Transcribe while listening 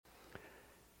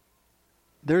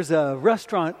There's a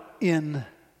restaurant in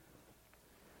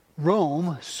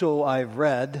Rome, so I've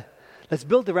read, that's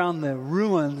built around the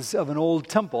ruins of an old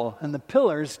temple. And the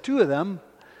pillars, two of them,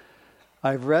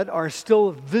 I've read, are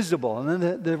still visible. And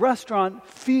then the restaurant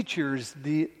features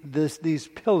these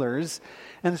pillars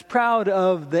and is proud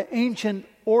of the ancient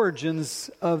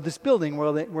origins of this building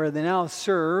where they now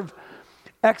serve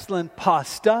excellent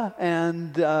pasta.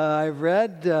 And I've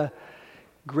read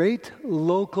great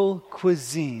local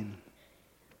cuisine.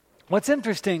 What's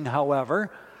interesting,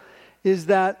 however, is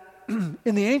that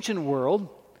in the ancient world,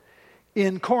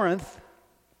 in Corinth,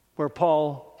 where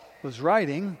Paul was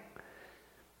writing,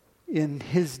 in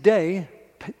his day,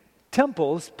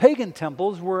 pagan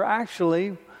temples were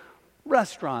actually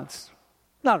restaurants.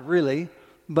 Not really,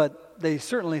 but they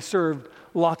certainly served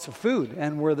lots of food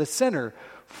and were the center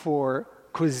for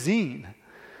cuisine.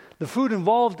 The food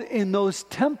involved in those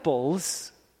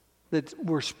temples that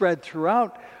were spread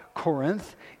throughout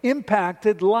Corinth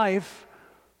impacted life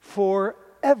for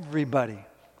everybody.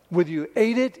 Whether you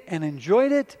ate it and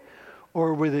enjoyed it,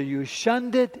 or whether you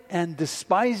shunned it and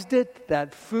despised it,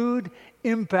 that food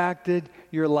impacted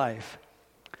your life.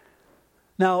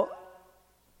 Now,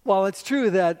 while it's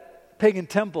true that pagan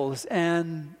temples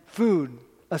and food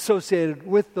associated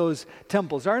with those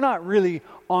temples are not really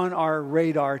on our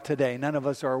radar today, none of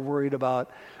us are worried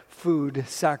about food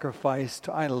sacrificed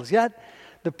to idols. Yet,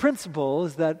 the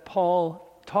principles that Paul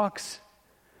talks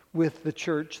with the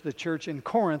church in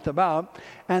Corinth about,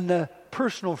 and the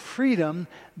personal freedom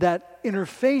that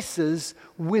interfaces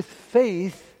with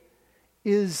faith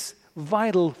is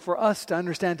vital for us to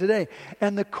understand today.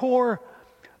 And the core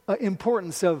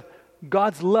importance of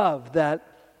God's love, that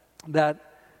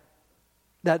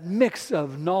mix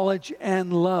of knowledge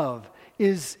and love,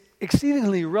 is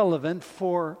exceedingly relevant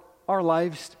for our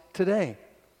lives today.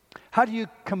 How do you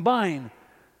combine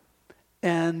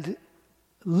and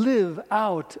live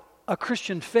out a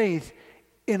Christian faith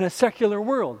in a secular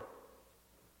world?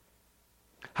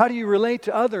 How do you relate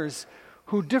to others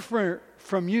who differ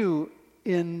from you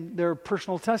in their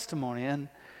personal testimony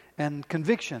and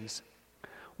convictions?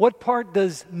 What part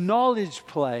does knowledge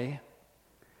play,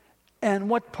 and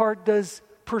what part does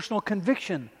personal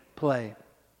conviction play?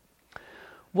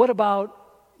 What about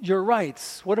your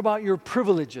rights? What about your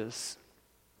privileges?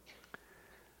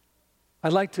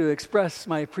 I'd like to express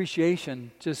my appreciation,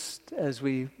 just as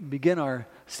we begin our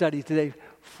study today,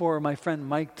 for my friend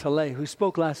Mike Talley, who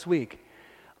spoke last week.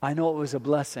 I know it was a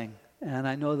blessing, and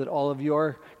I know that all of you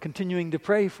are continuing to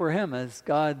pray for him as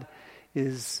God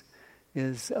is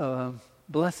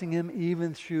blessing him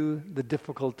even through the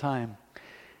difficult time.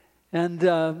 And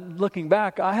looking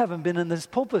back, I haven't been in this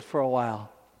pulpit for a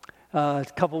while. A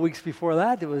couple weeks before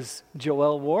that, it was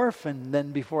Joel Wharf, and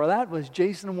then before that was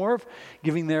Jason Wharf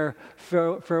giving their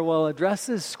farewell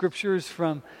addresses, scriptures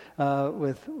from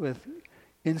with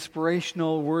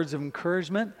inspirational words of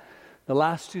encouragement. The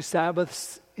last two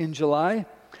Sabbaths in July,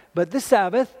 but this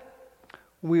Sabbath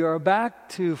we are back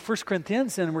to 1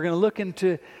 Corinthians, and we're going to look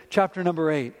into chapter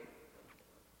number 8.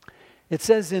 It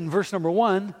says in verse number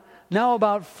 1, "Now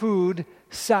about food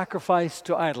sacrificed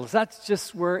to idols." That's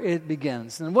just where it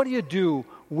begins. And what do you do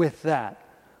with that?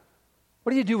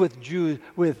 What do you do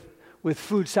with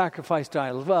food sacrificed to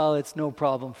idols? Well, it's no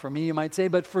problem for me, you might say,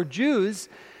 but for Jews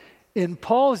in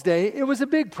Paul's day, it was a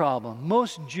big problem.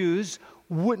 Most Jews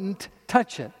wouldn't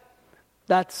touch it.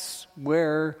 That's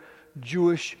where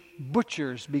Jewish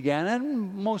butchers began,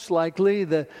 and most likely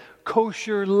the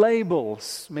kosher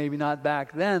labels, maybe not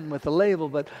back then with the label,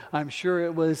 but I'm sure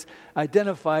it was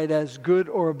identified as good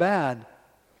or bad.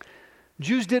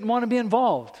 Jews didn't want to be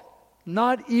involved,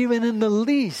 not even in the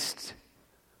least,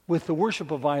 with the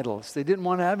worship of idols. They didn't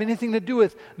want to have anything to do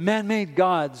with man-made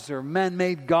gods or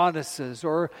man-made goddesses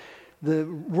or the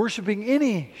worshiping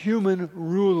any human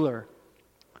ruler.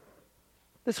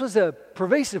 This was a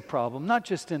pervasive problem, not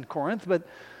just in Corinth, but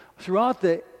throughout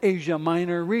the Asia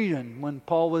Minor region. When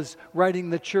Paul was writing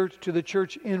to the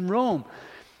church in Rome,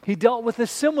 he dealt with a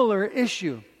similar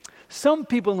issue. Some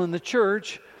people in the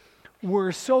church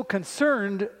were so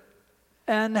concerned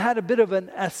and had a bit of an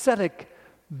ascetic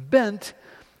bent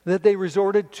that they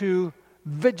resorted to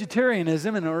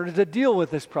vegetarianism in order to deal with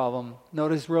this problem.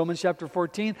 Notice Romans chapter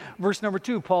 14, verse number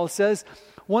 2. Paul says,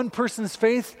 "One person's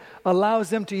faith allows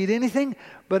them to eat anything,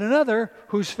 but another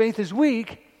whose faith is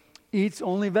weak eats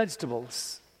only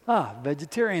vegetables."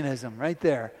 Vegetarianism right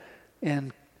there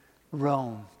in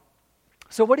Rome.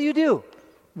 So what do you do?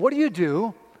 What do you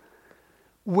do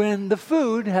when the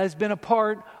food has been a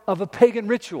part of a pagan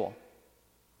ritual?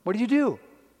 What do you do?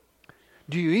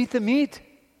 Do you eat the meat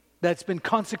that's been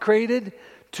consecrated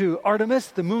to Artemis,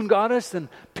 the moon goddess and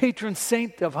patron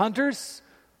saint of hunters?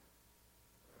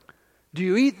 Do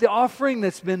you eat the offering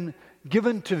that's been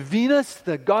given to Venus,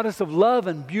 the goddess of love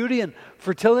and beauty and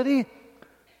fertility?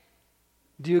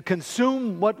 Do you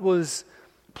consume what was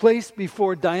placed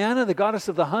before Diana, the goddess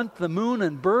of the hunt, the moon,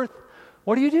 and birth?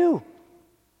 What do you do?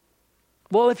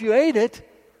 Well, if you ate it,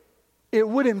 it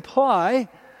would imply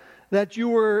that you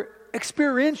were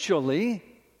experientially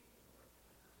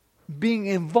being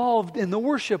involved in the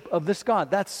worship of this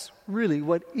God. That's really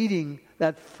what eating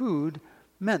that food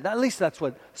meant. At least that's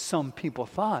what some people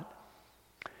thought.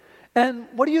 And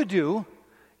what do you do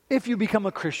if you become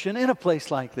a Christian in a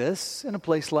place like this, in a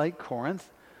place like Corinth,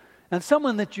 and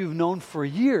someone that you've known for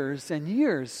years and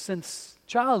years, since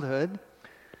childhood,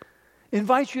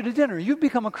 invites you to dinner? You've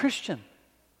become a Christian.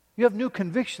 You have new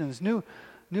convictions,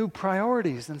 new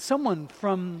priorities, and someone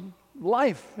from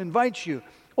life invites you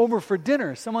over for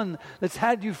dinner, someone that's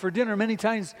had you for dinner many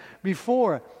times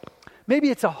before. Maybe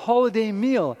it's a holiday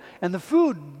meal, and the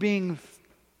food being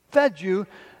fed you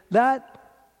that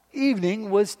evening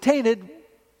was tainted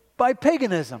by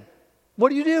paganism. What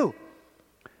do you do?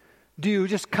 Do you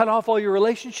just cut off all your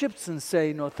relationships and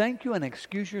say no thank you and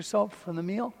excuse yourself from the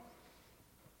meal?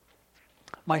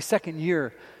 My second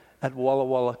year at Walla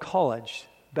Walla College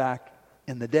back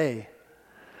in the day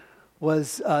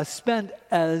was spent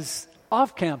as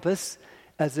off campus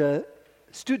as a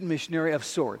student missionary of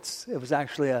sorts. It was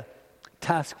actually a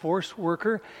task force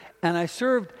worker, and I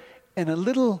served in a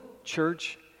little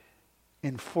church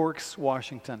in Forks,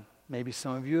 Washington. Maybe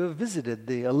some of you have visited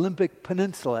the Olympic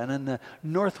Peninsula and in the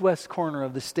northwest corner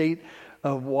of the state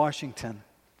of Washington.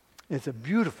 It's a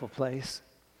beautiful place.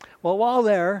 Well, while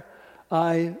there,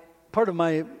 part of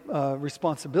my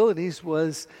responsibilities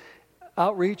was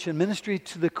outreach and ministry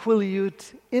to the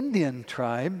Quileute Indian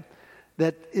tribe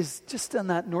that is just on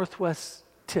that northwest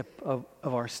tip of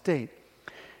our state.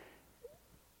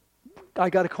 I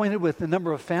got acquainted with a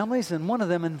number of families, and one of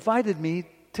them invited me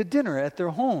to dinner at their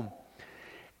home.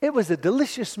 It was a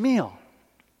delicious meal.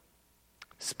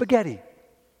 Spaghetti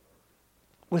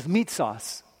with meat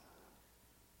sauce.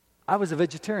 I was a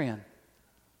vegetarian.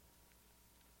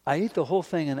 I ate the whole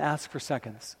thing and asked for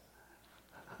seconds.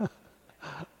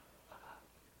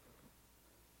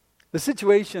 The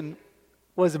situation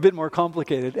was a bit more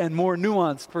complicated and more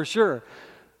nuanced, for sure,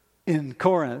 in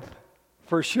Corinth,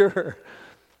 for sure.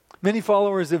 Many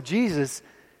followers of Jesus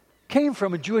came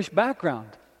from a Jewish background.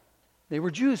 They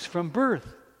were Jews from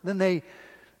birth. Then they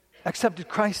accepted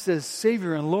Christ as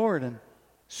Savior and Lord and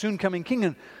soon coming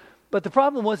King. But the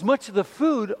problem was much of the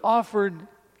food offered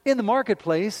in the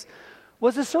marketplace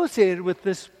was associated with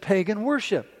this pagan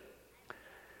worship.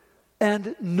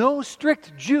 And no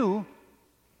strict Jew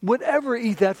would ever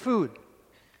eat that food.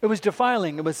 It was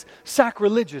defiling. It was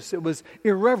sacrilegious. It was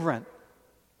irreverent.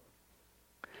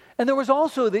 And there was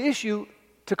also the issue,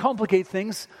 to complicate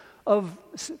things, of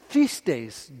feast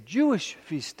days, Jewish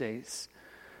feast days.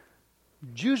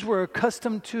 Jews were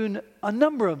accustomed to a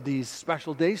number of these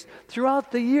special days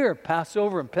throughout the year: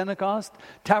 Passover and Pentecost,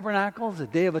 Tabernacles, the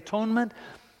Day of Atonement.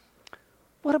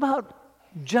 What about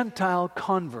Gentile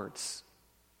converts?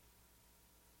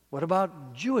 What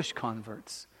about Jewish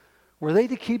converts? Were they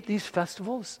to keep these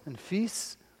festivals and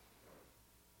feasts?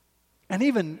 And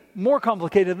even more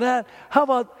complicated than that, how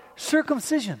about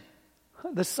circumcision?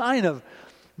 The sign of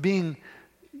being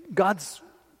God's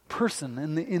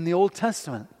person in the Old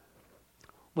Testament.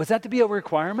 Was that to be a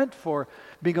requirement for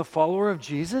being a follower of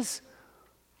Jesus?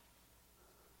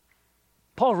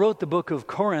 Paul wrote the book of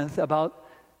Corinth about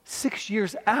 6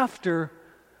 years after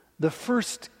the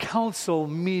first council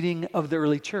meeting of the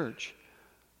early church.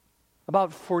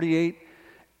 About 48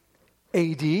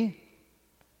 AD. The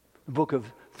book of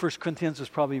 1 Corinthians was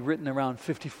probably written around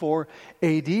 54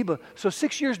 AD. But so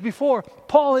 6 years before,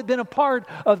 Paul had been a part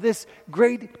of this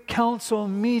great council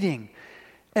meeting.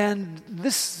 And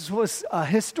this was a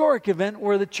historic event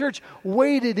where the church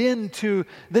waded into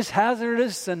this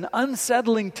hazardous and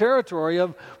unsettling territory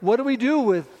of what do we do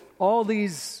with all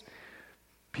these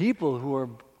people who are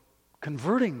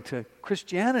converting to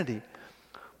Christianity?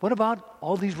 What about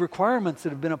all these requirements that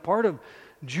have been a part of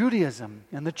Judaism?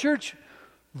 And the church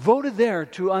voted there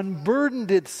to unburden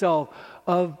itself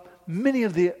of many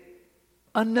of the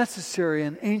unnecessary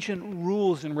and ancient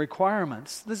rules and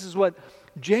requirements. This is what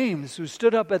James, who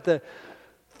stood up at the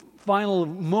final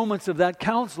moments of that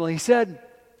council, he said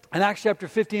in Acts chapter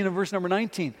 15 and verse number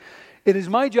 19, "It is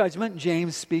my judgment,"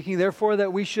 James speaking, "therefore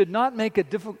that we should not make it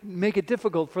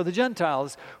difficult for the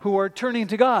Gentiles who are turning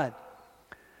to God.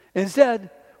 Instead,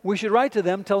 we should write to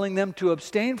them telling them to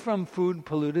abstain from food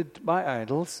polluted by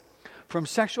idols, from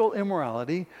sexual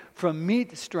immorality, from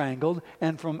meat strangled,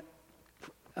 and from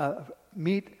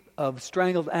meat of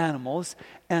strangled animals,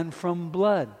 and from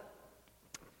blood.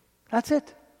 That's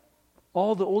it.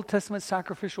 All the Old Testament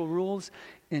sacrificial rules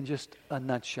in just a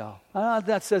nutshell.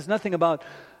 That says nothing about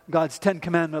God's 10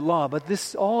 Commandment law, but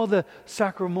all the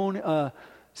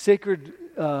sacred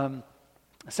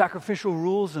sacrificial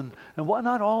rules and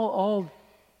whatnot, all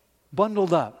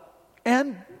bundled up.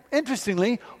 And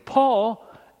interestingly, Paul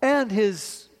and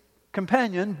his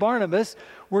companion, Barnabas,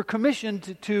 were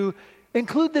commissioned to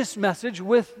include this message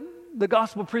with the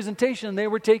gospel presentation they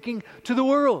were taking to the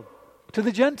world, to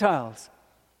the Gentiles.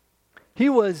 He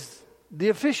was the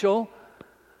official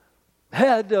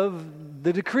head of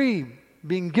the decree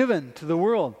being given to the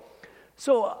world.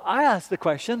 So I asked the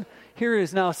question, here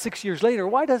is now 6 years later,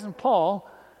 why doesn't Paul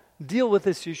deal with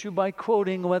this issue by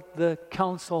quoting what the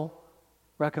council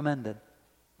recommended?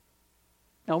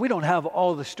 Now, we don't have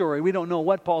all the story. We don't know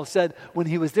what Paul said when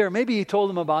he was there. Maybe he told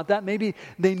them about that. Maybe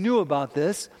they knew about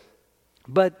this.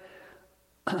 But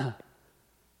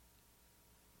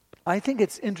I think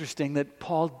it's interesting that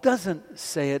Paul doesn't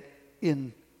say it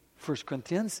in 1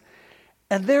 Corinthians,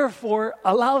 and therefore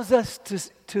allows us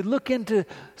to look into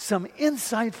some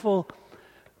insightful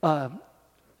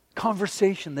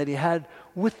conversation that he had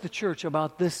with the church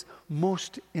about this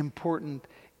most important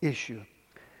issue.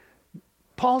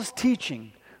 Paul's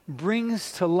teaching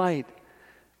brings to light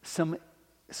some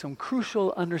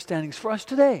crucial understandings for us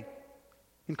today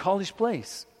in College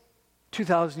Place,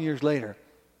 2,000 years later.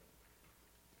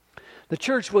 The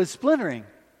church was splintering.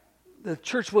 The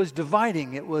church was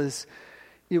dividing. It was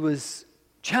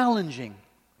challenging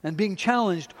and being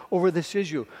challenged over this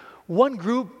issue. One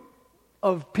group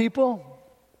of people,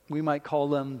 we might call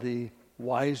them the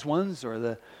wise ones or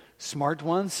the smart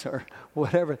ones or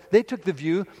whatever, they took the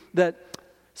view that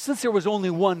since there was only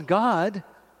one God,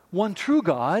 one true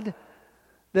God,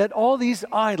 that all these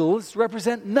idols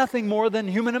represent nothing more than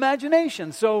human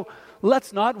imagination. So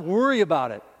let's not worry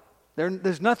about it.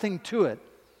 There's nothing to it.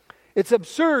 It's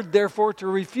absurd, therefore, to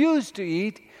refuse to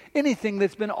eat anything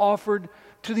that's been offered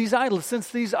to these idols, since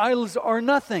these idols are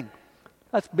nothing.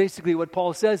 That's basically what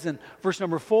Paul says in verse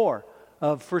number 4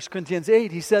 of 1 Corinthians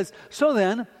 8. He says, so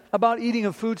then, about eating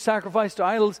of food sacrificed to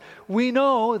idols, we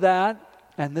know that,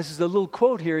 and this is a little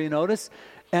quote here, you notice,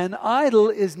 an idol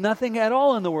is nothing at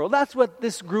all in the world. That's what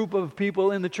this group of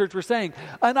people in the church were saying.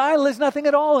 An idol is nothing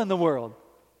at all in the world.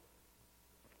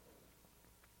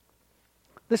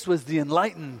 This was the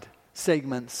enlightened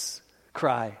segment's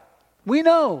cry. We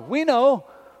know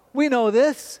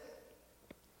this.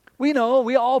 We know,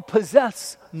 we all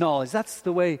possess knowledge. That's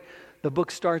the way the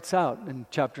book starts out in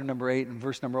chapter number 8 and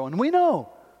verse number 1. We know.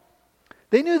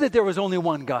 They knew that there was only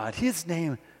one God. His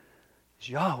name is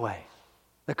Yahweh,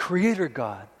 the Creator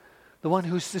God, the one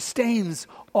who sustains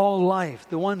all life,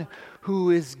 the one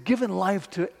who is given life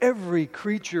to every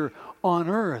creature on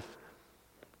earth.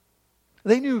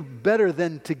 They knew better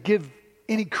than to give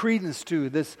any credence to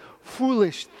this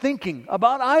foolish thinking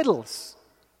about idols.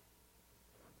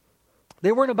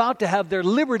 They weren't about to have their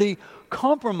liberty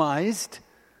compromised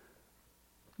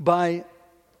by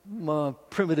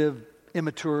primitive,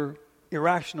 immature,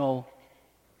 irrational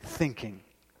thinking,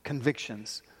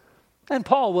 convictions. And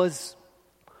Paul was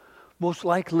most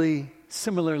likely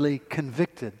similarly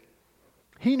convicted.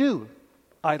 He knew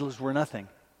idols were nothing.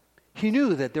 He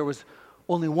knew that there was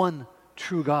only one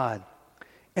true God.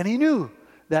 And he knew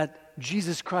that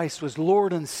Jesus Christ was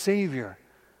Lord and Savior.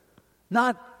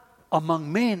 Not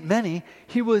among many,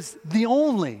 he was the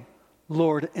only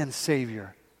Lord and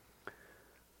Savior.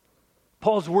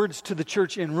 Paul's words to the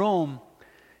church in Rome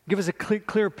give us a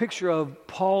clear picture of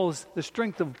the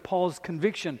strength of Paul's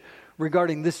conviction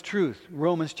regarding this truth.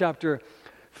 Romans chapter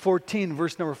 14,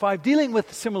 verse number 5, dealing with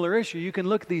a similar issue. You can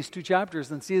look at these two chapters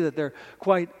and see that they're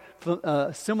quite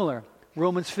similar.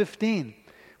 Romans 14,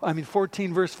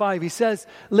 verse 5, he says,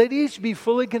 let each be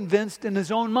fully convinced in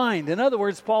his own mind. In other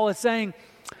words, Paul is saying,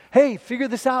 hey, figure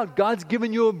this out. God's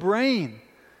given you a brain.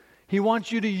 He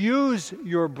wants you to use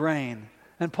your brain.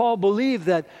 And Paul believed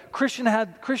that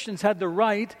Christians had the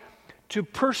right to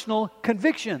personal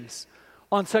convictions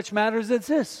on such matters as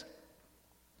this.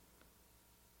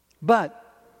 But,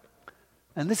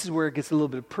 and this is where it gets a little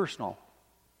bit personal,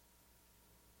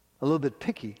 a little bit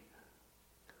picky,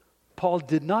 Paul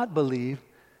did not believe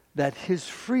that his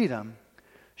freedom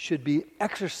should be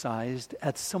exercised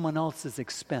at someone else's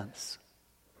expense.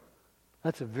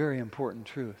 That's a very important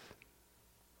truth.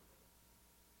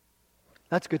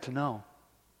 That's good to know.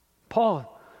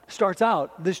 Paul starts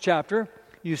out this chapter,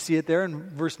 you see it there in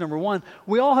verse number 1.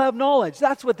 We all have knowledge.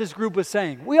 That's what this group was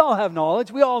saying. We all have knowledge.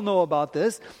 We all know about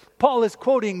this. Paul is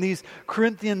quoting these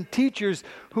Corinthian teachers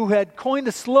who had coined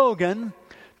a slogan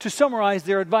to summarize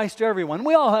their advice to everyone.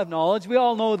 We all have knowledge. We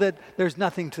all know that there's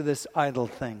nothing to this idol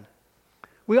thing.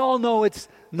 We all know it's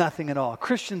nothing at all.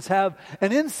 Christians have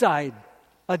an insight,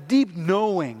 a deep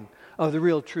knowing of the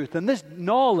real truth. And this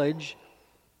knowledge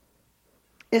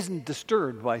isn't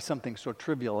disturbed by something so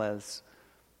trivial as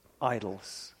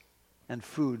idols and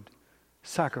food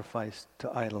sacrificed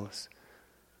to idols.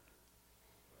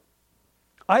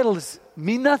 Idols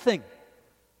mean nothing.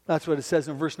 That's what it says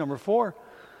in verse number 4.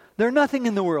 They're nothing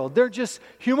in the world. They're just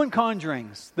human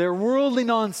conjurings. They're worldly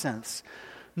nonsense.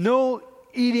 No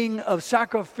eating of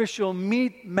sacrificial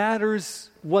meat matters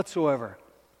whatsoever.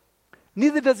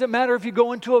 Neither does it matter if you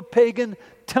go into a pagan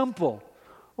temple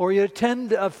or you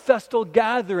attend a festal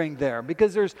gathering there,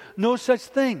 because there's no such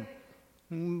thing.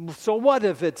 So what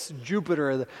if it's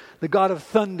Jupiter, the god of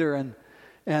thunder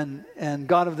and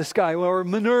god of the sky, or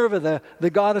Minerva, the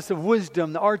goddess of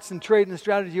wisdom, the arts and trade and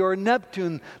strategy, or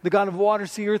Neptune, the god of water,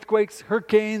 sea, earthquakes,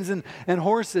 hurricanes, and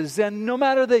horses. And no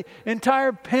matter the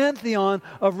entire pantheon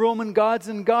of Roman gods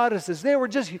and goddesses, they were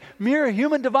just mere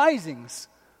human devisings.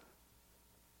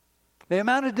 They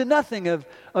amounted to nothing of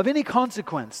any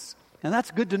consequence. And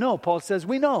that's good to know. Paul says,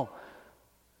 we know.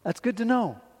 That's good to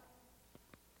know.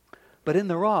 But in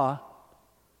the raw,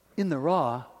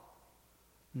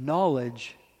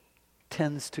 knowledge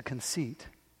tends to conceit.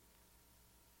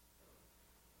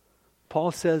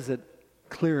 Paul says it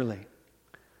clearly.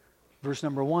 Verse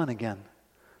number 1 again.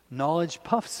 Knowledge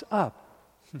puffs up.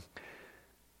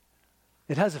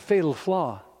 It has a fatal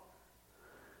flaw.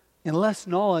 Unless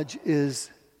knowledge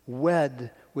is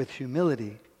wed with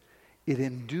humility, it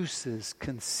induces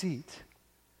conceit.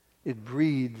 It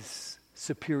breeds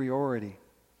superiority.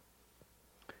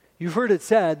 You've heard it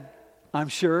said, I'm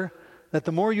sure, that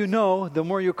the more you know, the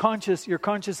more you're conscious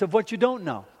of what you don't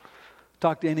know.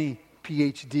 Talk to any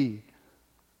PhD.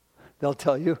 They'll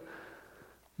tell you.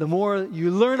 The more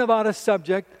you learn about a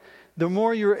subject, the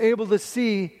more you're able to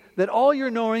see that all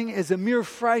you're knowing is a mere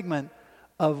fragment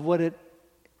of what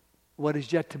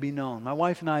is yet to be known. My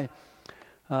wife and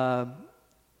I,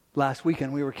 last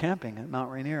weekend, we were camping at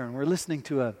Mount Rainier, and we're listening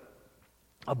to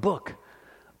a book,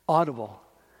 Audible,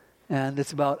 and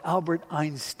it's about Albert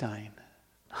Einstein.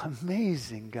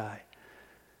 Amazing guy.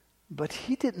 But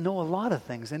he didn't know a lot of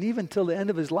things, and even till the end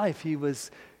of his life, he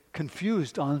was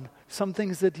confused on some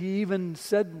things that he even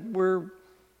said were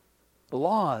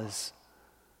laws.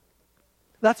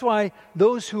 That's why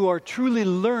those who are truly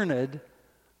learned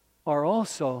are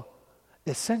also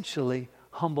essentially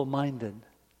humble-minded.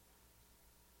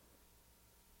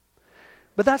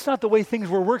 But that's not the way things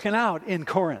were working out in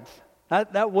Corinth.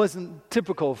 That wasn't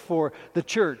typical for the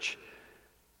church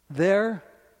there.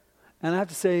 And I have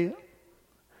to say,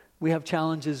 we have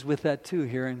challenges with that too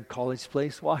here in College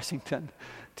Place, Washington,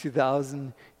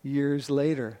 2,000 years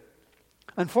later.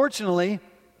 Unfortunately,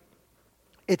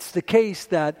 it's the case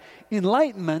that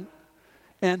enlightenment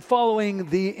and following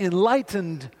the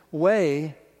enlightened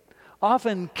way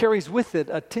often carries with it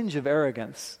a tinge of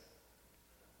arrogance,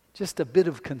 just a bit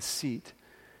of conceit,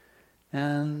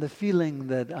 and the feeling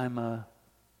that I'm a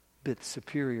bit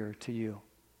superior to you.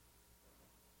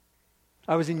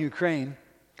 I was in Ukraine,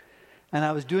 and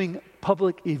I was doing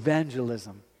public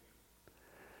evangelism,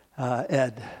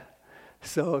 Ed.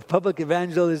 So public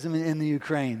evangelism in the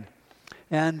Ukraine.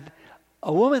 And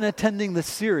a woman attending the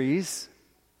series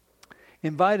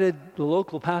invited the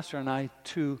local pastor and I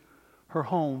to her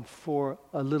home for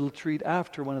a little treat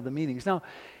after one of the meetings. Now,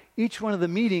 each one of the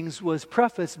meetings was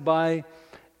prefaced by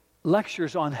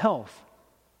lectures on health.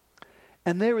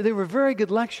 And they were very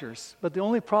good lectures, but the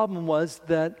only problem was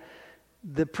that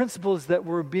the principles that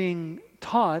were being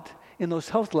taught in those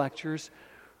health lectures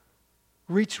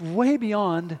reached way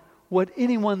beyond what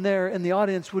anyone there in the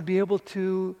audience would be able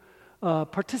to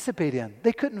participate in.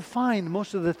 They couldn't find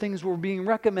most of the things were being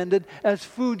recommended as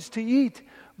foods to eat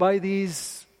by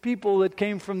these people that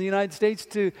came from the United States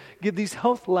to give these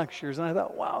health lectures. And I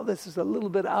thought, wow, this is a little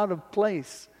bit out of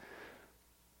place.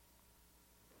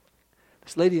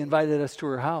 This lady invited us to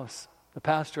her house, the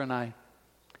pastor and I.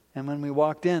 And when we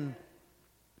walked in,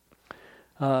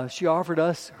 she offered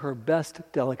us her best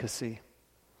delicacy.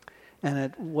 And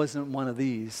it wasn't one of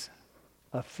these,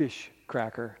 a fish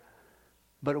cracker,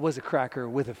 but it was a cracker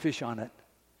with a fish on it.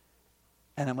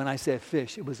 And when I say a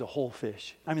fish, it was a whole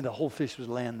fish. I mean, the whole fish was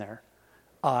laying there.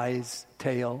 Eyes,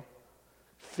 tail,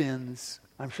 fins.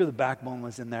 I'm sure the backbone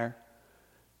was in there.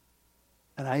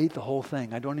 And I ate the whole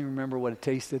thing. I don't even remember what it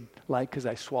tasted like because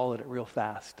I swallowed it real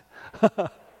fast.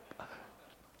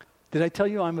 Did I tell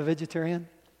you I'm a vegetarian?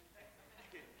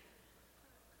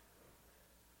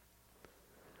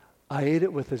 I ate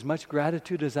it with as much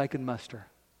gratitude as I could muster.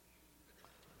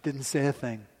 Didn't say a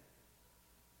thing.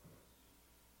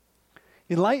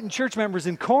 Enlightened church members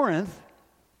in Corinth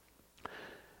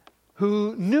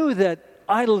who knew that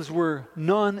idols were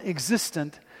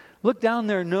non-existent, looked down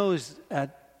their nose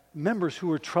at members who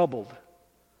were troubled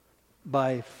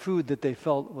by food that they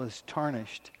felt was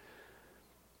tarnished.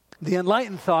 The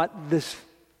enlightened thought this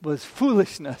was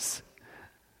foolishness.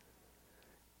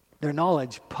 Their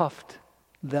knowledge puffed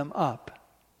them up.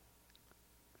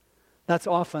 That's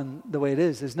often the way it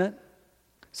is, isn't it?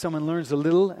 Someone learns a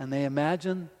little and they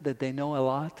imagine that they know a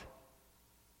lot.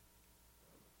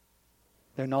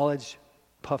 Their knowledge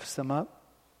puffs them up.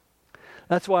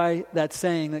 That's why that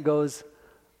saying that goes,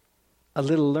 a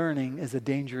little learning is a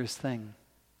dangerous thing.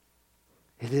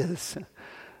 It is.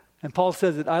 And Paul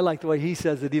says it, I like the way he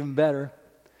says it even better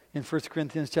in 1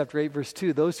 Corinthians chapter 8, verse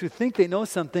 2. Those who think they know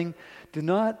something do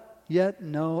not yet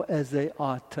know as they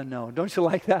ought to know. Don't you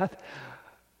like that?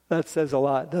 That says a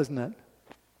lot, doesn't it?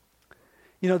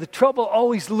 You know, the trouble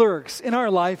always lurks in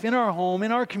our life, in our home,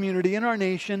 in our community, in our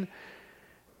nation,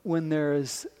 when there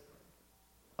is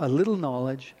a little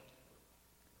knowledge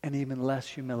and even less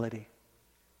humility.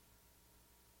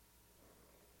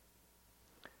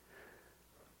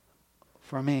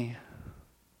 For me,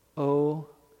 to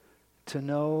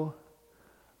know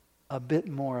a bit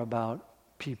more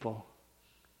about people,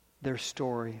 their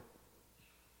story.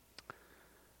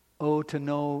 To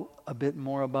know a bit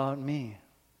more about me,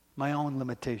 my own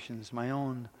limitations, my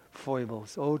own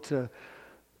foibles. To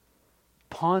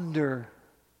ponder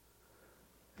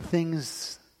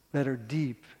things that are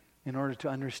deep in order to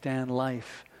understand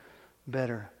life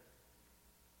better.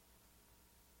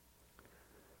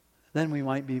 Then we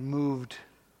might be moved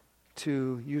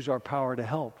to use our power to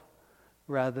help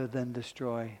rather than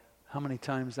destroy. How many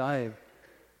times I've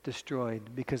destroyed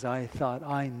because I thought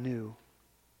I knew.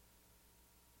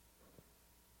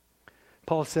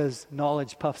 Paul says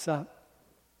knowledge puffs up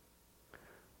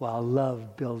while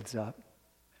love builds up.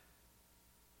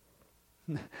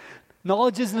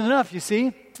 Knowledge isn't enough, you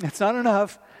see. It's not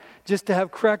enough just to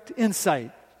have correct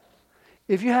insight.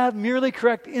 If you have merely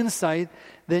correct insight,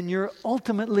 then you're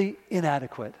ultimately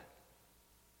inadequate.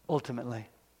 Ultimately.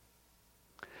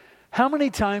 How many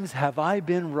times have I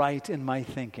been right in my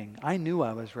thinking? I knew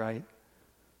I was right.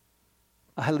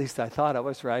 At least I thought I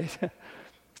was right.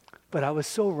 But I was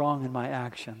so wrong in my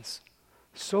actions,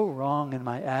 so wrong in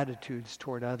my attitudes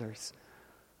toward others,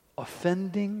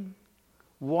 offending,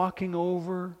 walking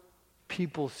over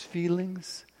people's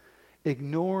feelings,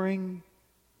 ignoring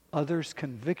others'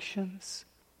 convictions,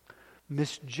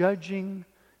 misjudging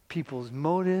people's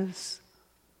motives,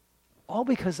 all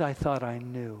because I thought I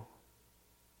knew.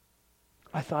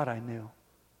 I thought I knew.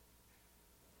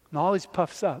 Knowledge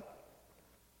puffs up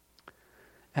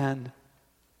and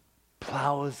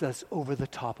plows us over the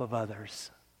top of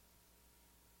others.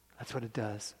 That's what it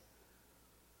does.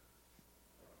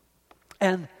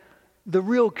 And the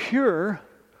real cure,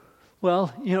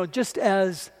 well, just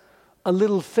as a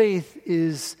little faith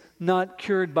is not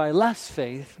cured by less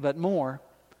faith, but more,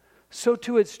 so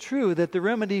too it's true that the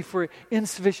remedy for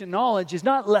insufficient knowledge is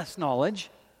not less knowledge.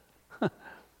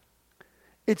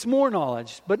 It's more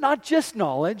knowledge, but not just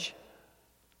knowledge.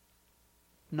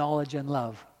 Knowledge and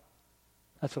love.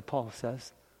 That's what Paul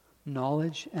says.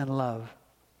 Knowledge and love.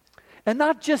 And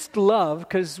not just love,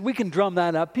 because we can drum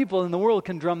that up. People in the world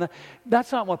can drum that.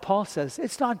 That's not what Paul says.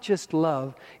 It's not just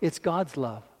love. It's God's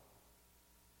love.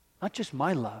 Not just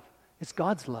my love. It's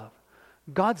God's love.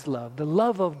 God's love. The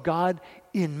love of God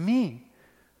in me.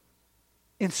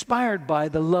 Inspired by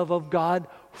the love of God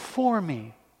for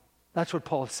me. That's what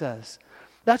Paul says.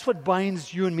 That's what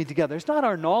binds you and me together. It's not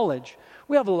our knowledge.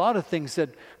 We have a lot of things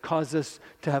that cause us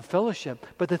to have fellowship.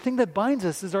 But the thing that binds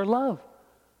us is our love.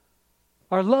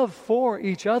 Our love for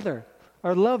each other.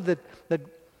 Our love that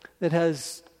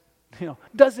has,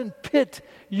 doesn't pit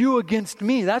you against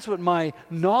me. That's what my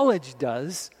knowledge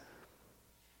does.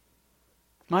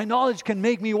 My knowledge can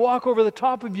make me walk over the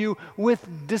top of you with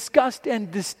disgust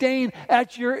and disdain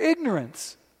at your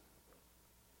ignorance.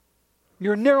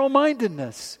 Your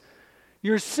narrow-mindedness.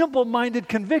 Your simple-minded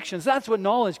convictions. That's what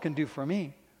knowledge can do for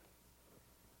me.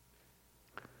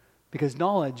 Because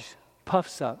knowledge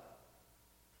puffs up,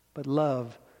 but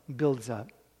love builds up.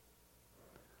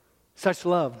 Such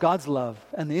love, God's love,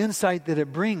 and the insight that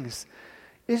it brings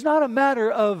is not a matter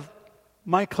of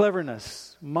my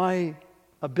cleverness, my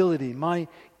ability, my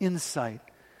insight.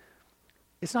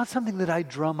 It's not something that I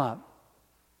drum up,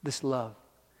 this love.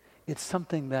 It's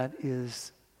something that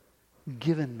is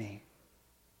given me.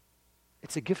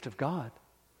 It's a gift of God,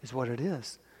 is what it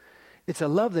is. It's a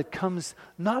love that comes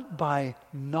not by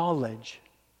knowledge.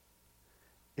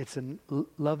 It's a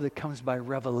love that comes by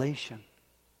revelation.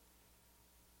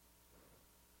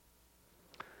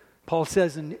 Paul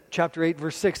says in chapter 8,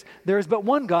 verse 6, there is but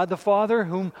one God, the Father,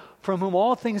 from whom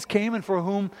all things came and for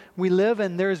whom we live,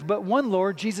 and there is but one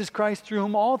Lord, Jesus Christ, through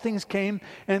whom all things came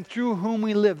and through whom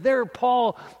we live. There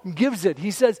Paul gives it.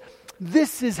 He says,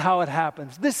 this is how it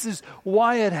happens. This is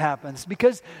why it happens.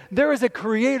 Because there is a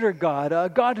creator God,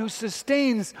 a God who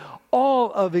sustains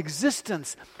all of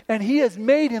existence. And he has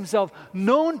made himself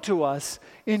known to us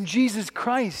in Jesus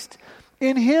Christ.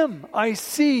 In him I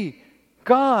see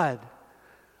God.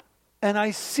 And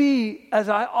I see as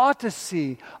I ought to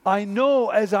see. I know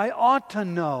as I ought to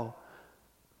know.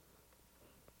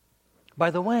 By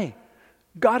the way,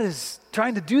 God is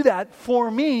trying to do that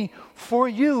for me, for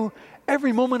you,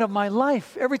 every moment of my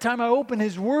life. Every time I open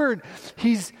his word,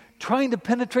 he's trying to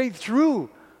penetrate through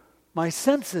my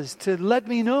senses to let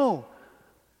me know.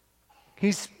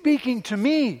 He's speaking to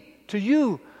me, to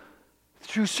you,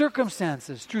 through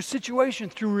circumstances, through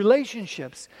situations, through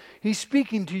relationships. He's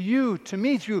speaking to you, to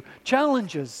me, through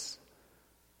challenges,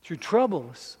 through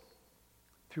troubles,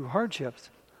 through hardships,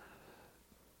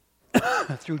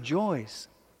 through joys.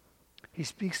 He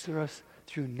speaks to us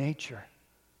through nature.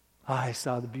 I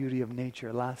saw the beauty of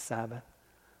nature last Sabbath,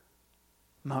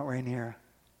 Mount Rainier.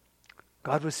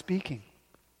 God was speaking.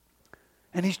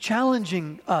 And he's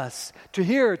challenging us to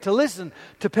hear, to listen,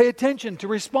 to pay attention, to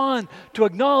respond, to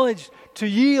acknowledge, to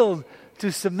yield,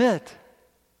 to submit.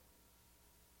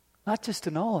 Not just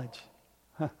to knowledge.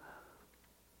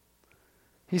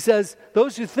 He says,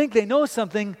 those who think they know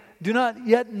something do not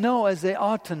yet know as they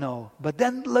ought to know. But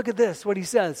then look at this, what he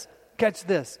says. Catch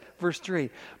this, verse 3.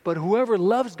 But whoever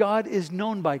loves God is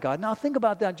known by God. Now think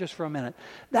about that just for a minute.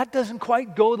 That doesn't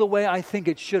quite go the way I think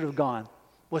it should have gone.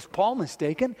 Was Paul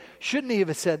mistaken? Shouldn't he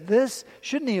have said this?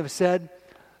 Shouldn't he have said,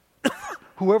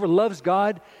 whoever loves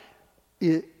God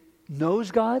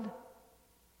knows God?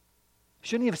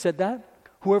 Shouldn't he have said that?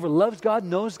 Whoever loves God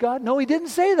knows God? No, he didn't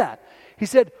say that. He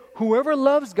said, whoever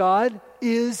loves God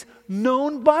is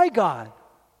known by God.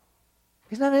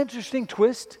 Isn't that an interesting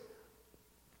twist?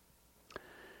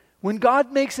 When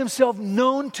God makes himself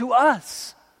known to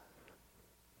us,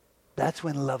 that's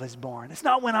when love is born. It's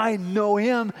not when I know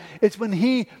him. It's when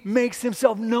he makes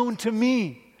himself known to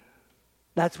me.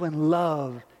 That's when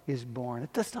love is born.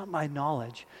 That's not by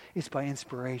knowledge. It's by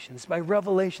inspiration. It's by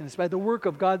revelation. It's by the work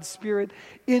of God's Spirit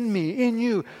in me, in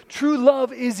you. True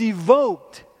love is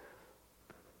evoked,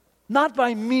 not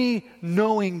by me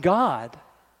knowing God.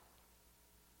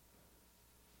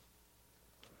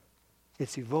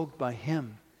 It's evoked by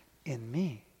him in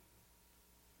me.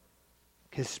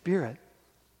 His Spirit.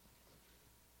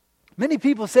 Many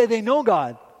people say they know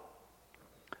God.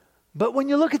 But when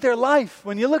you look at their life,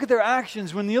 when you look at their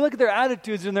actions, when you look at their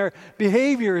attitudes and their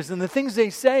behaviors and the things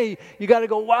they say, you got to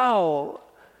go, wow.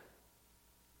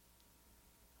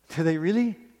 Do they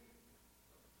really?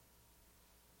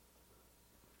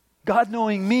 God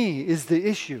knowing me is the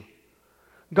issue.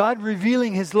 God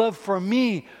revealing his love for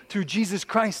me through Jesus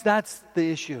Christ, that's the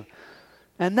issue.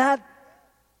 And that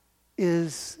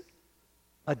is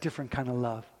a different kind of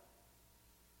love.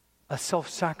 A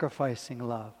self-sacrificing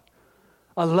love.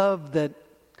 A love that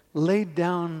laid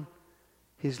down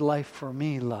his life for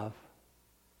me love.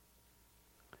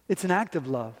 It's an act of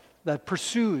love that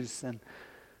pursues and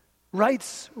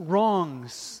rights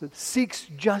wrongs, that seeks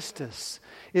justice.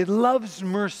 It loves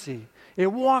mercy. It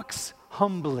walks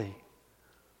humbly.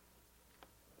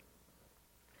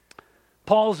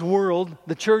 Paul's world,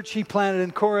 the church he planted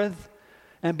in Corinth,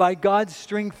 and by God's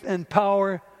strength and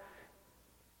power,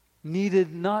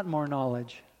 needed not more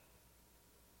knowledge.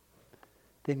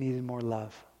 They needed more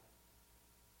love.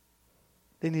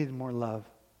 They needed more love.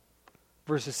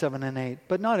 Verses 7 and 8.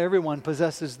 But not everyone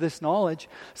possesses this knowledge.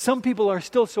 Some people are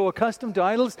still so accustomed to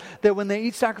idols that when they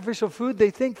eat sacrificial food,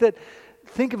 they think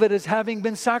of it as having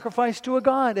been sacrificed to a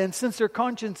god. And since their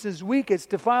conscience is weak, it's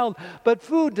defiled. But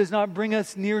food does not bring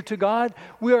us near to God.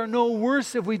 We are no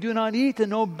worse if we do not eat,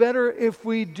 and no better if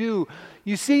we do.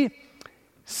 You see,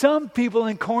 some people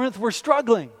in Corinth were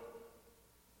struggling.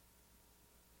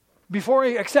 Before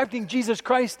accepting Jesus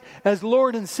Christ as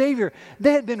Lord and Savior,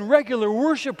 they had been regular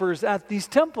worshipers at these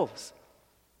temples.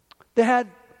 They had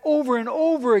over and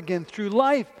over again through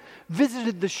life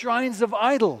visited the shrines of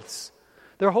idols.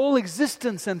 Their whole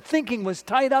existence and thinking was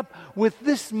tied up with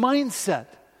this mindset.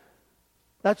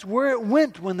 That's where it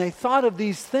went when they thought of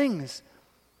these things.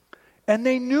 And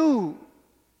they knew,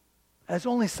 as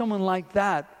only someone like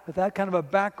that, with that kind of a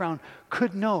background,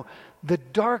 could know, the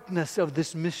darkness of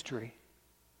this mystery.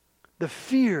 The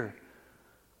fear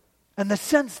and the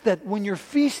sense that when you're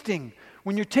feasting,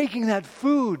 when you're taking that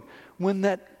food, when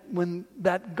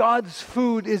that God's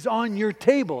food is on your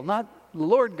table, not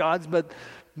Lord God's, but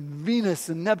Venus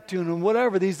and Neptune and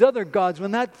whatever, these other gods,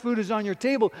 when that food is on your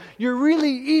table, you're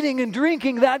really eating and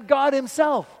drinking that God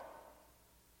himself.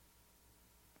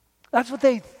 That's what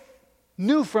they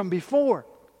knew from before.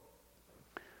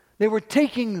 They were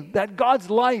taking that God's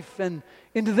life and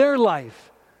into their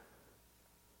life.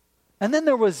 And then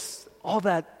there was all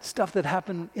that stuff that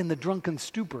happened in the drunken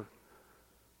stupor,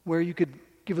 where you could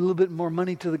give a little bit more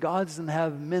money to the gods and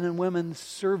have men and women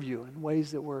serve you in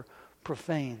ways that were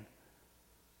profane.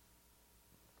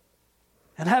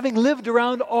 And having lived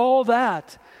around all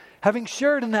that, having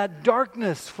shared in that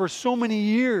darkness for so many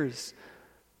years,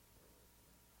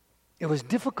 it was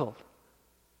difficult.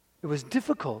 It was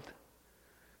difficult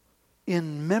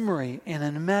in memory and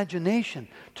in imagination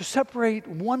to separate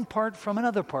one part from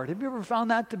another part. Have you ever found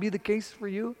that to be the case for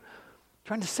you?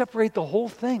 Trying to separate the whole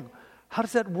thing. How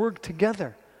does that work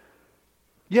together?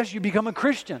 Yes, you become a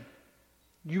Christian.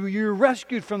 You're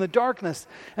rescued from the darkness.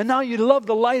 And now you love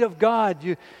the light of God.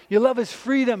 You love his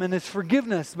freedom and his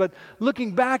forgiveness. But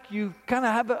looking back, you kind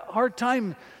of have a hard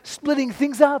time splitting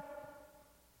things up.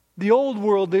 The old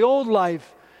world, the old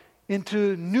life,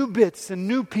 into new bits and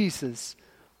new pieces.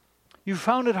 You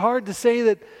found it hard to say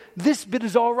that this bit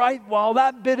is all right while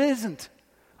that bit isn't.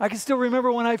 I can still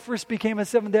remember when I first became a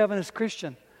Seventh-day Adventist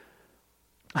Christian.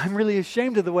 I'm really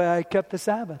ashamed of the way I kept the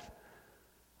Sabbath.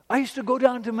 I used to go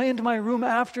down into my room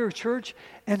after church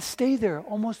and stay there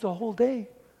almost the whole day.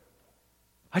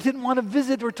 I didn't want to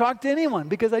visit or talk to anyone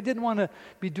because I didn't want to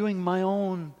be doing my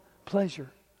own pleasure.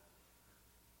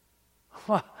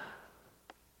 I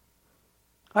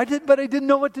didn't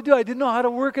know what to do. I didn't know how to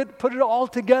work it, put it all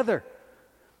together.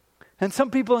 And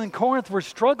some people in Corinth were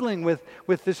struggling with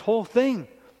this whole thing.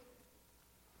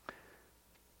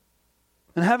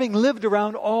 And having lived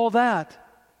around all that,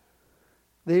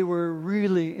 they were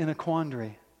really in a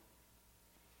quandary.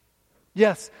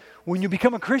 Yes, when you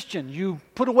become a Christian, you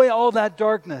put away all that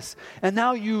darkness, and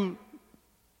now you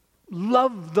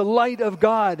love the light of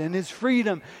God and his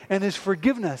freedom and his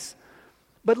forgiveness.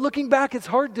 But looking back, it's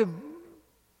hard to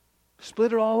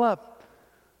split it all up.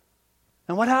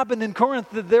 And what happened in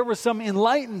Corinth, that there were some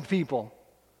enlightened people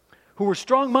who were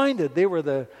strong-minded. They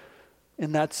were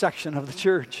in that section of the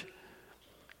church.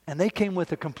 And they came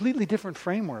with a completely different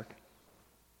framework.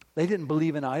 They didn't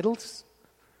believe in idols.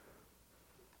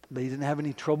 They didn't have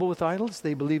any trouble with idols.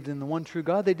 They believed in the one true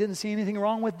God. They didn't see anything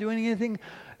wrong with doing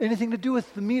anything to do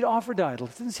with the meat offered to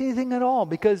idols. Didn't see anything at all,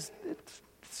 because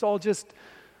it's all just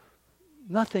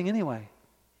nothing anyway.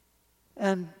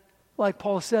 And like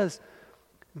Paul says,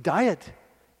 diet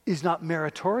is not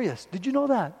meritorious. Did you know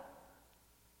that?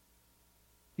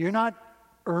 You're not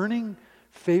earning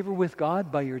favor with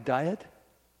God by your diet.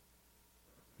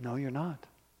 No, you're not.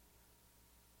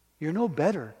 You're no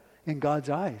better in God's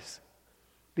eyes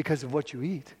because of what you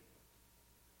eat.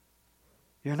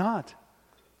 You're not.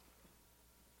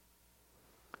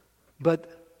 But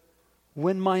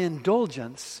when my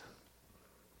indulgence,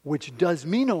 which does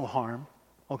me no harm,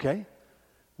 okay?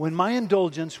 When my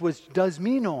indulgence, which does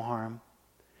me no harm,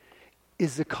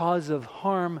 is the cause of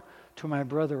harm to my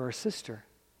brother or sister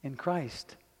in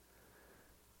Christ,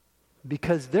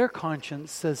 because their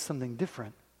conscience says something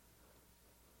different,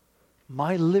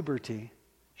 my liberty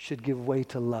should give way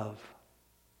to love.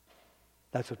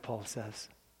 That's what Paul says.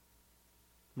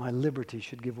 My liberty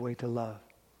should give way to love.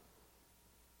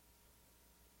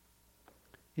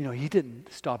 You know, he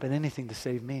didn't stop at anything to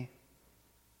save me.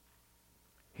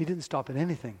 He didn't stop at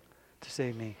anything to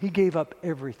save me. He gave up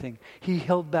everything. He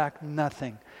held back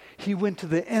nothing. He went to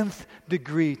the nth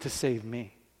degree to save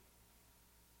me.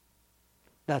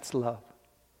 That's love.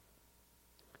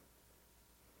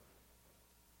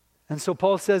 And so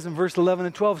Paul says in verse 11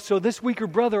 and 12, so this weaker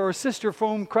brother or sister for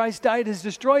whom Christ died is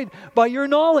destroyed by your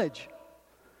knowledge.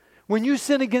 When you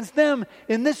sin against them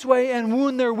in this way and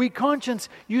wound their weak conscience,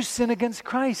 you sin against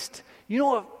Christ. You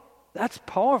know, that's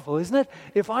powerful, isn't it?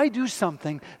 If I do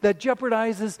something that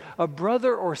jeopardizes a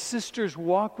brother or sister's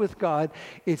walk with God,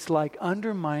 it's like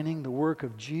undermining the work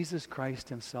of Jesus Christ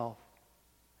himself.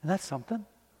 And that's something.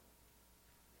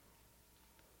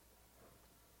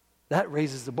 That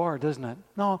raises the bar, doesn't it?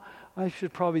 No, I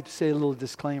should probably say a little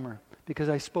disclaimer, because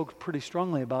I spoke pretty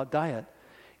strongly about diet.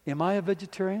 Am I a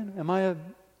vegetarian? Am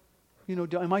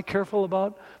I careful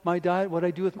about my diet, what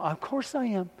I do with my... Of course I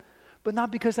am. But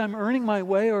not because I'm earning my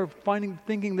way or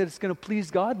thinking that it's going to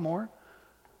please God more.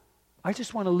 I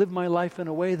just want to live my life in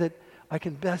a way that I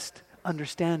can best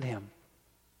understand him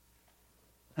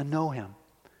and know him.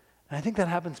 And I think that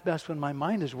happens best when my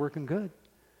mind is working good,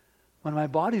 when my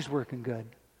body's working good,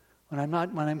 when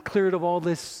I'm cleared of all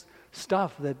this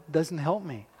stuff that doesn't help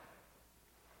me.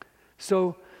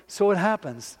 So it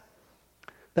happens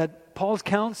that Paul's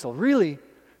counsel, really,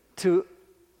 to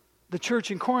the church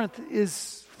in Corinth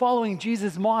is following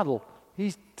Jesus' model.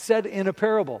 He said in a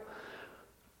parable.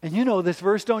 And you know this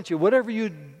verse, don't you? Whatever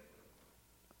you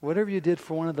did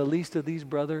for one of the least of these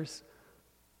brothers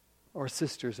or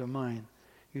sisters of mine,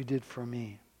 you did for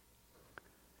me.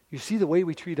 You see, the way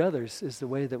we treat others is the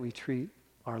way that we treat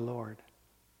our Lord.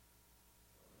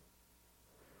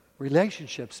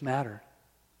 Relationships matter.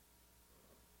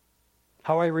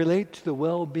 How I relate to the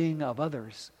well-being of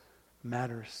others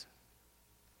matters.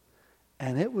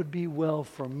 And it would be well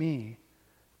for me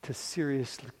to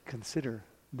seriously consider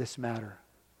this matter.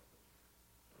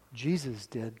 Jesus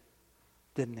did,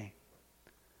 didn't he?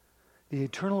 The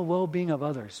eternal well-being of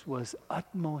others was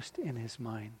utmost in his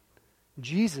mind.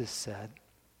 Jesus said,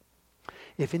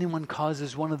 if anyone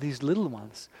causes one of these little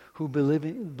ones who believe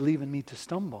in me to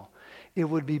stumble, it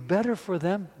would be better for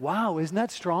them. Wow, isn't that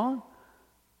strong?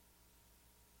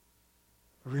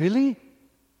 Really?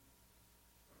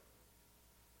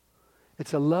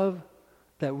 It's a love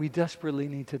that we desperately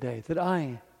need today, that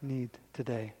I need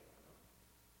today.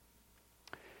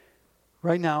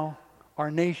 Right now,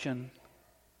 our nation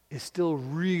is still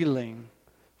reeling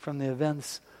from the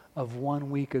events of 1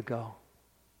 week ago.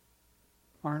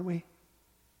 Aren't we?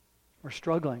 We're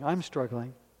struggling. I'm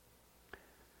struggling.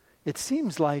 It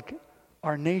seems like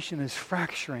our nation is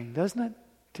fracturing, doesn't it,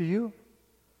 to you?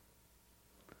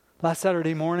 Last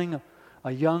Saturday morning,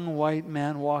 a young white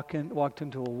man walked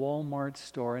into a Walmart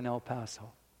store in El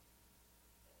Paso.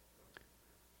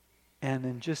 And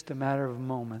in just a matter of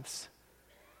moments,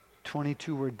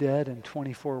 22 were dead and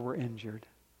 24 were injured.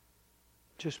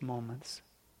 Just moments.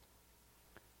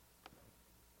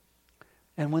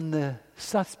 And when the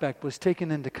suspect was taken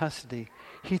into custody,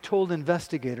 he told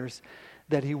investigators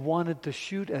that he wanted to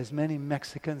shoot as many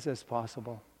Mexicans as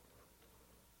possible.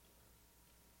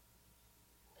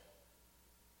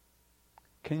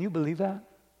 Can you believe that?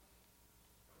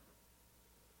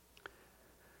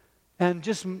 And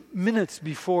just minutes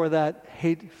before that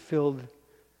hate-filled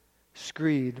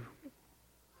screed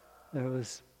that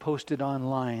was posted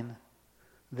online,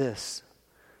 this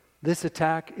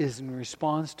attack is in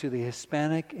response to the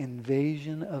Hispanic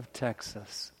invasion of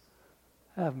Texas.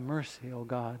 Have mercy, O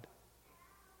God.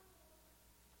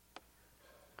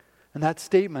 And that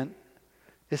statement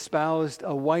espoused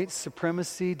a white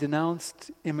supremacy,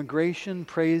 denounced immigration,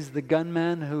 praised the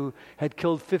gunman who had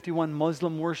killed 51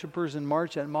 Muslim worshippers in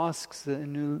March at mosques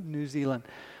in New Zealand.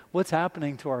 What's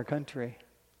happening to our country?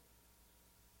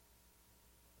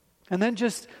 And then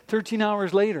just 13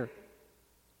 hours later,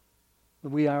 the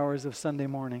wee hours of Sunday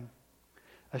morning,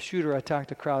 a shooter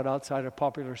attacked a crowd outside a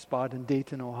popular spot in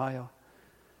Dayton, Ohio.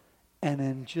 And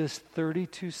in just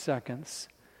 32 seconds,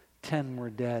 10 were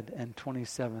dead and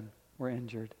 27 were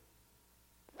injured.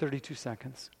 32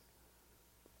 seconds.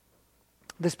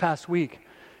 This past week,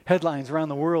 headlines around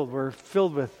the world were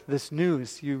filled with this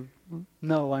news. You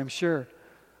know, I'm sure.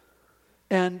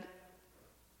 And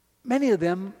many of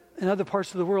them in other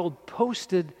parts of the world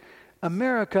posted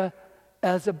America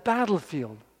as a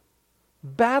battlefield,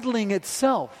 battling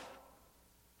itself.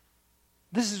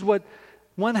 This is what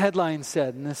one headline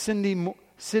said in the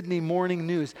Sydney Morning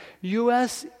News.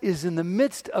 U.S. is in the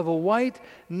midst of a white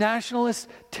nationalist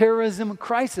terrorism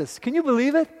crisis. Can you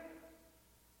believe it?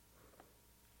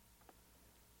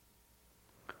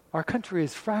 Our country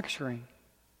is fracturing.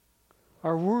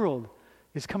 Our world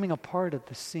is coming apart at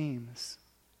the seams.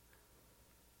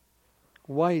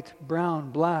 White, brown,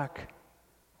 black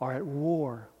are at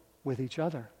war with each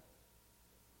other.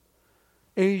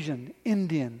 Asian,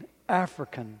 Indian,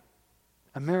 African,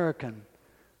 American,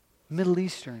 Middle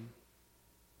Eastern,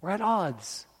 we're at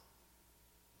odds.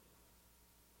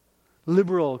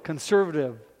 Liberal,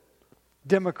 conservative,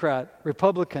 Democrat,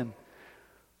 Republican,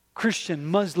 Christian,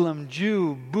 Muslim,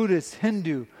 Jew, Buddhist,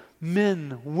 Hindu,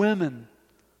 men, women,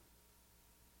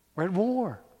 we're at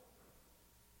war.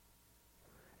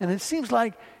 And it seems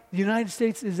like the United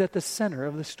States is at the center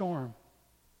of the storm.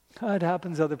 It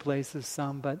happens other places,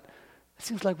 some, but it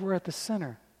seems like we're at the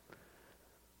center.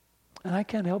 And I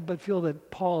can't help but feel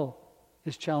that Paul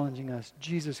is challenging us.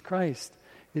 Jesus Christ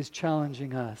is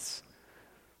challenging us.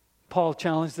 Paul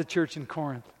challenged the church in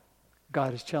Corinth.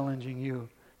 God is challenging you,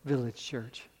 Village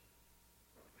Church.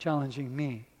 Challenging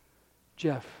me,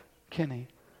 Jeff Kinney.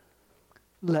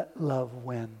 Let love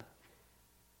win.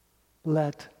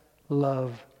 Let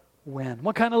love win.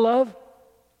 What kind of love?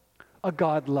 A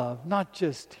God love, not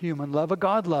just human love, a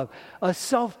God love, a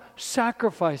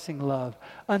self-sacrificing love,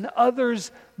 an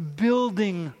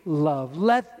others-building love.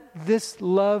 Let this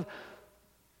love,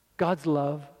 God's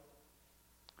love,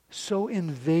 so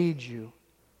invade you,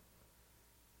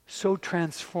 so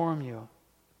transform you,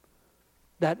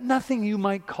 that nothing you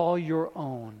might call your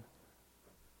own,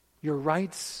 your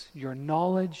rights, your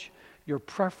knowledge, your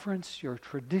preference, your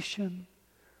tradition,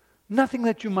 nothing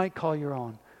that you might call your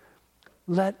own,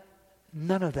 let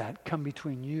none of that come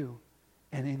between you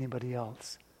and anybody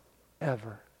else,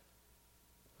 ever.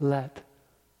 Let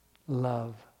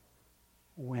love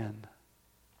win.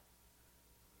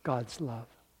 God's love.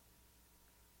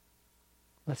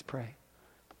 Let's pray.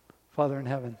 Father in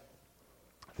heaven,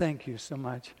 thank you so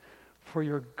much for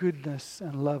your goodness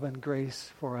and love and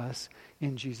grace for us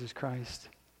in Jesus Christ.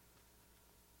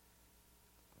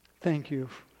 Thank you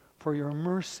for your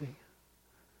mercy,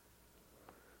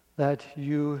 that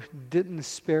you didn't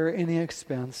spare any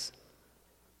expense,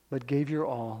 but gave your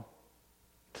all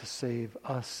to save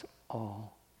us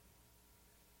all.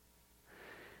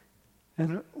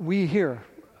 And we here,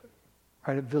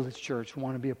 right at Village Church,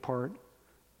 want to be a part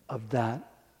of that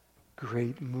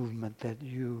great movement that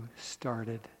you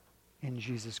started in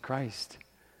Jesus Christ.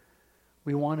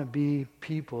 We want to be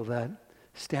people that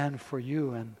stand for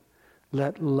you and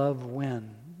let love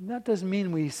win. That doesn't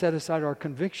mean we set aside our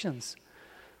convictions,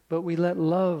 but we let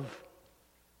love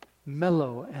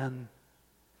mellow and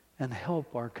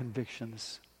help our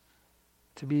convictions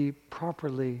to be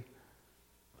properly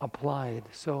applied.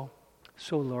 So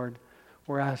Lord,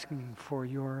 we're asking for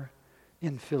your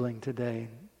infilling today,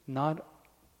 not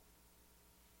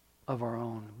of our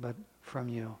own, but from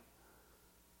you.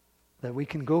 That we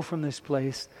can go from this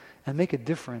place and make a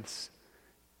difference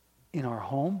in our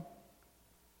home,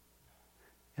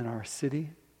 in our city,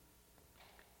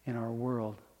 in our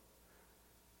world,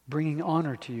 bringing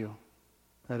honor to you,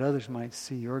 that others might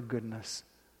see your goodness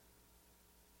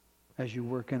as you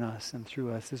work in us and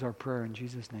through us, is our prayer in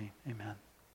Jesus' name. Amen.